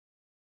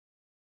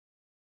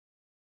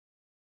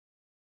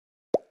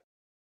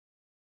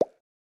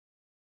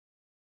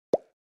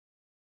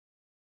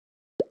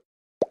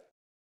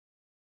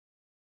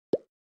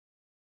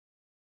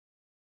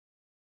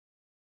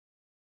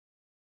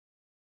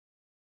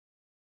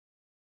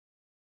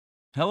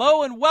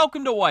Hello and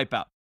welcome to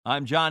Wipeout.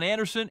 I'm John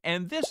Anderson,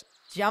 and this...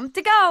 Jump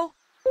to go.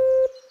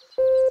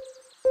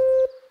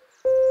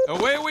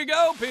 Away we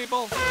go,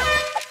 people!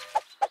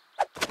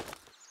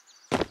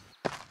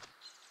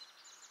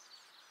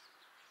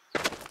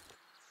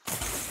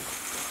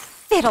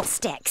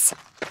 Fiddlesticks.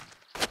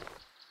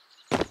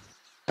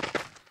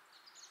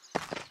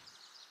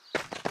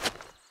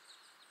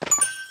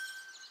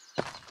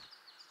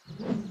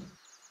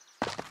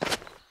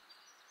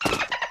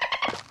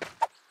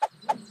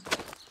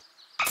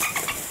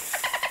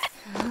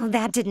 Oh,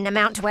 that didn't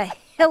amount to a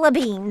hill of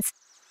beans.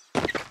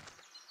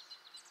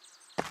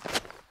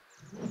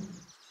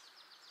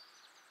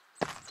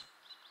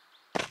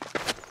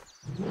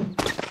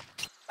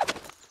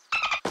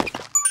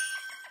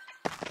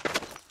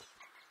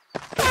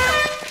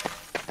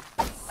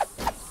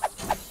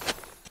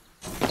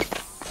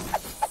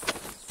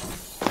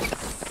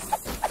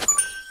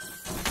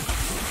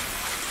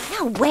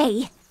 No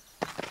way!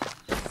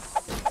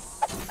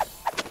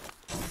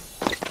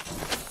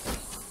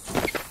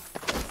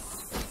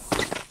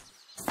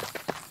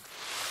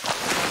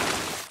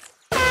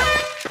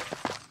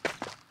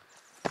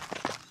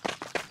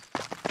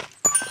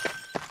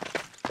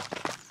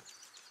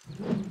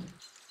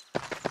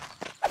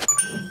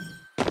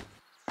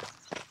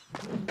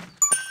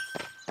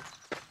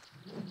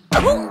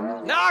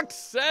 Knocked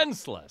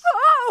senseless!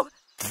 Oh!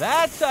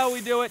 That's how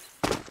we do it.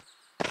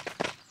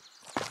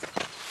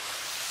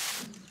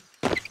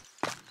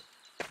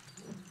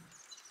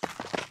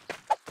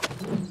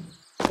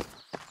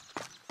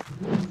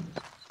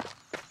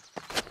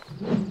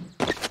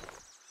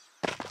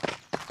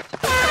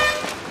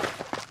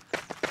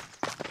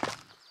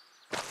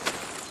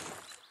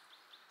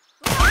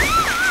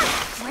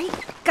 Great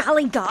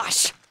golly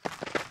gosh!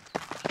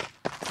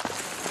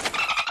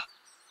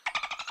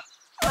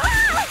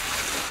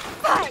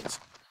 Fudge!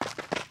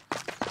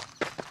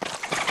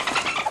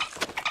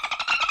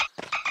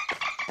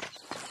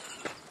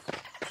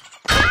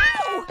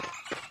 Ow!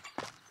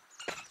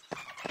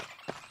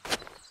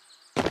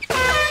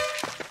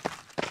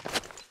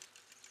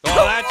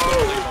 Oh, that's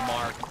gonna leave a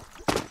mark.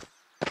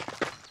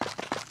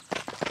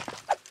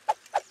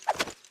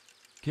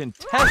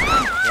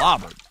 Contestant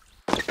clobbered.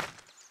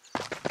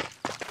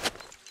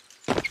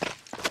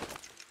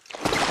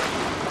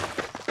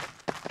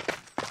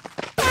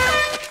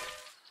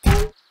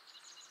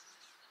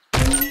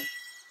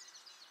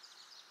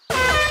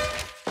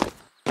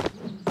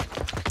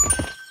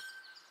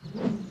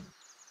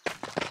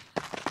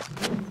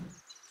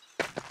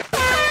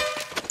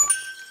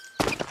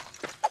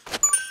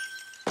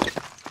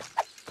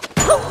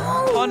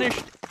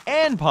 Punished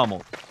and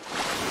pummeled.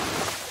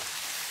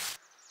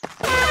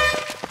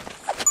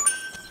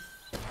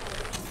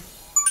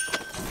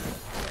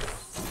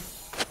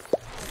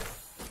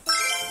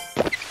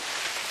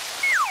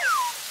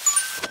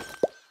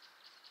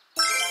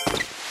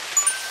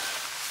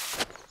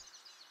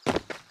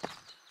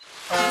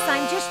 Guess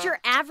I'm just your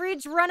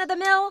average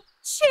run-of-the-mill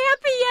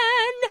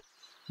champion!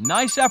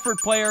 Nice effort,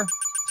 player.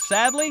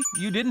 Sadly,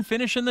 you didn't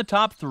finish in the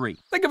top 3.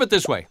 Think of it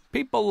this way.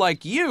 People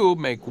like you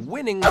make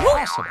winning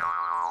possible.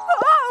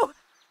 Oh!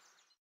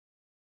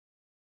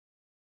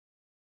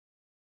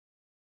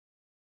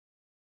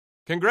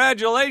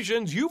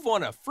 Congratulations, you've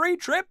won a free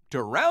trip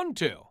to round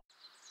 2.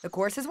 The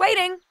course is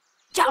waiting.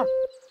 Jump!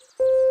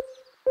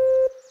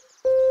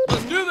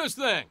 Let's do this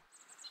thing.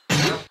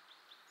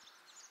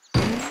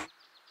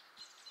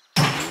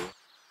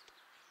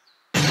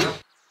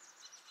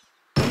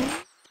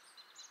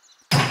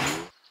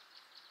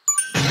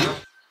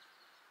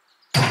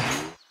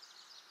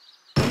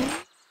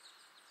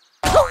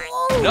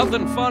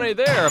 Nothing funny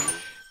there.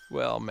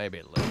 Well, maybe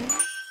a little.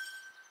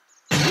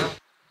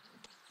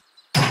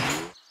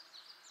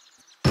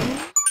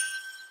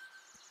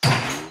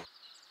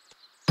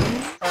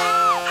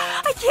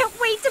 I can't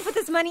wait to put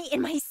this money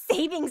in my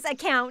savings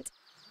account.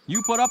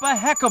 You put up a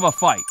heck of a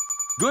fight.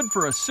 Good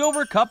for a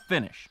silver cup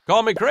finish.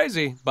 Call me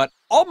crazy, but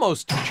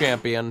almost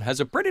champion has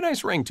a pretty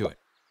nice ring to it.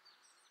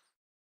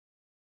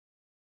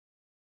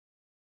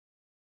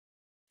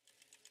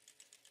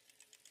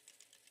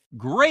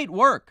 Great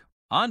work.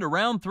 On to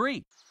round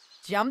 3.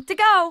 Jump to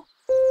go.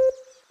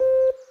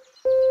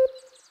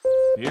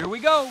 Here we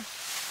go.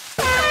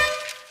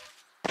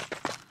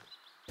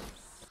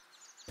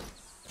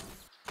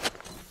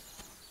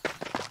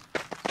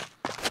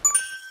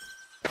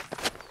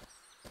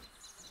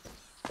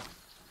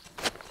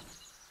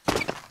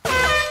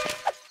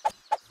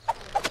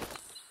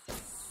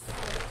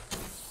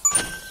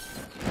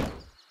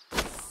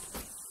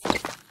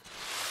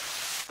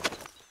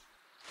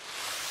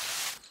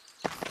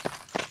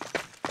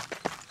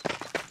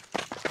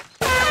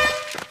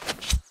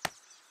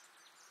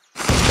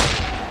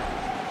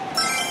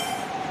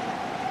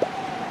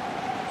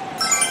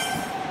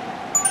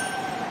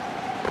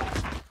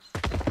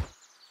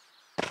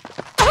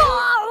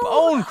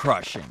 Bone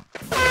crushing.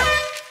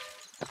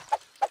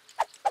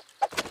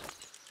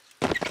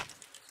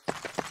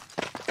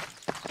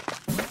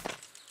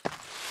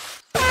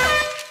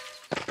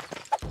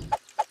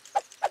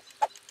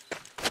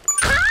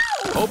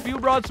 Hope you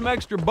brought some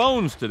extra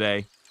bones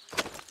today.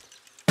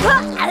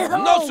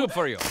 No soup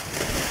for you.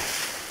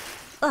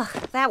 Ugh,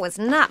 that was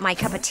not my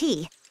cup of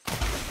tea.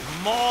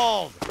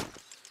 Mauled.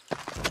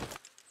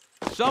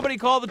 Somebody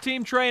call the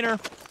team trainer.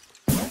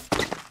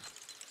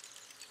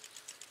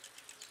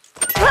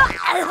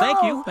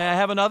 Thank you. May I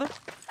have another?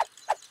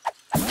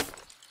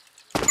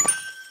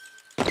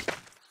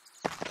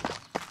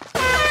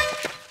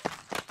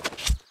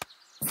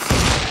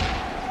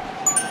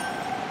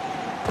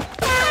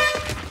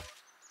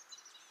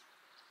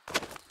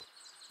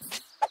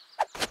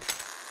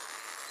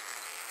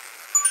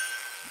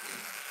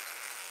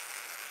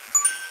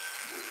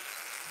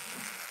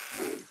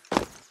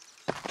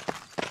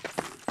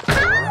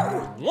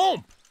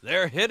 Whoomp!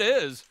 Their hit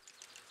is.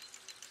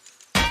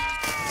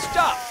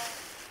 Stop!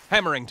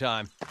 Hammering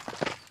time.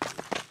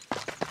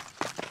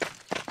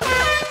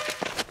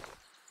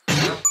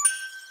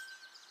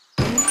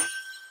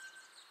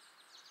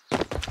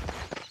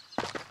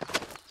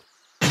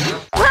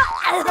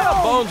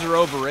 Bones are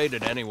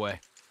overrated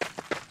anyway.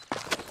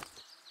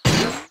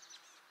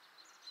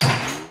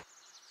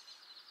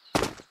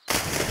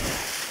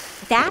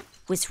 That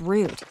was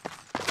rude.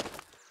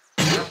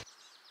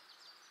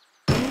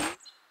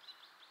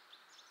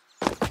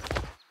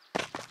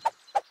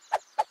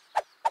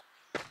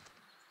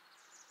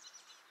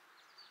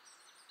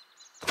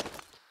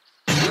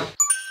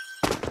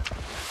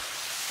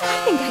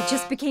 I think I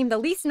just became the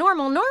least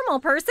normal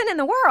person in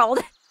the world.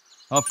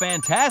 A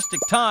fantastic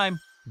time.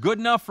 Good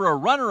enough for a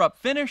runner-up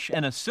finish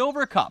and a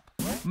silver cup.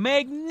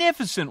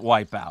 Magnificent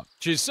wipeout.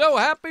 She's so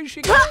happy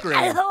she can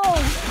scream.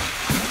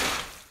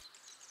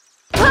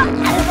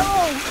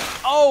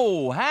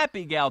 Oh,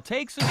 Happy Gal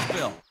takes a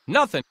spill.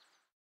 Nothing.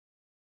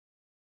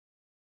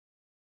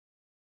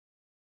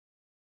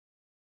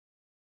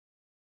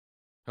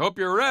 Hope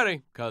you're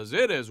ready, 'cause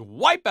it is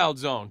wipeout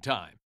zone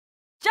time.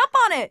 Jump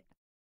on it!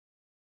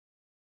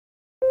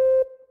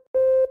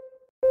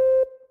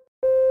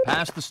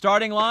 Past the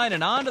starting line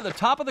and on to the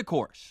top of the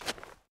course.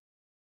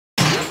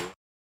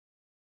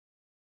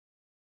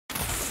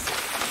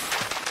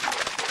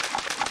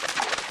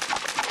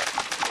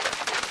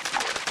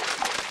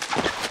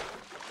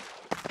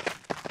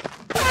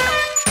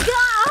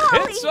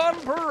 Hits on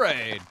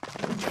parade.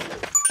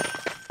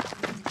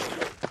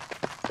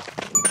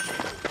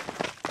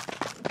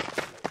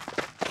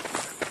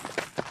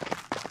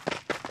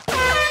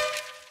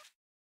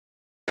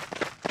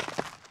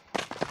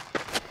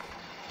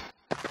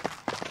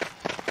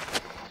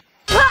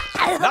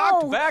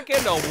 Knocked back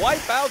into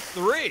wipeout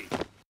 3.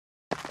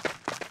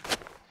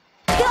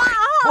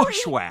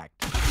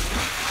 Bushwhacked.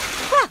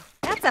 Well,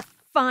 that's a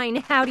fine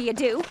how do you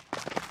do.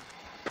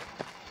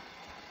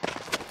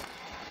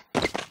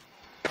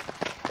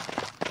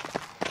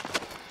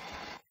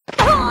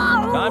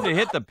 Time to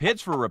hit the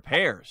pits for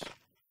repairs.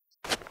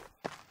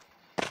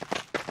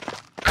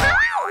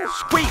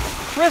 Sweet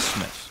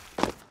Christmas.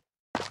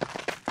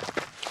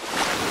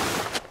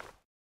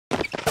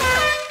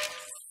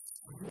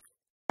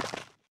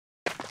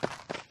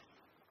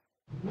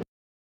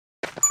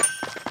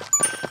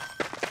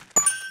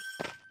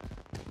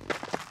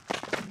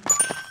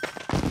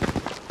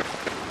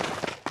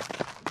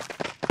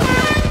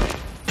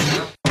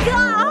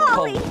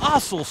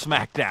 Colossal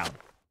smackdown.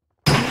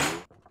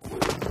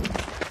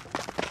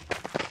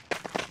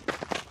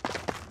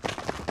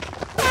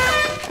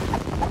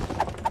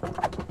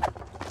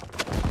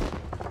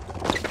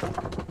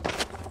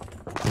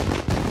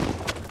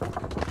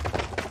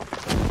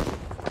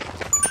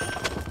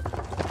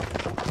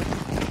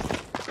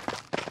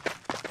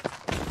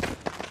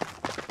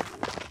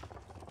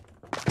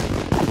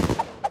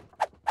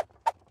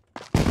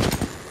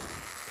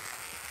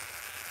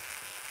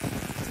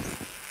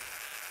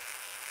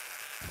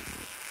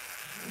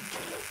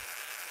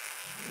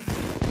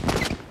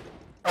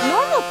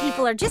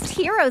 People are just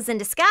heroes in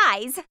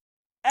disguise.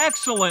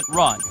 Excellent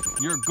run.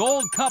 Your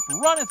gold cup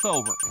runneth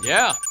over.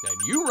 Yeah,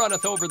 and you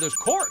runneth over this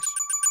course.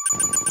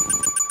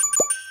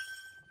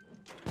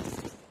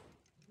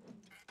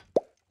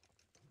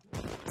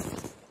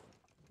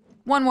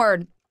 One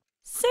word.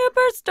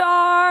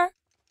 Superstar.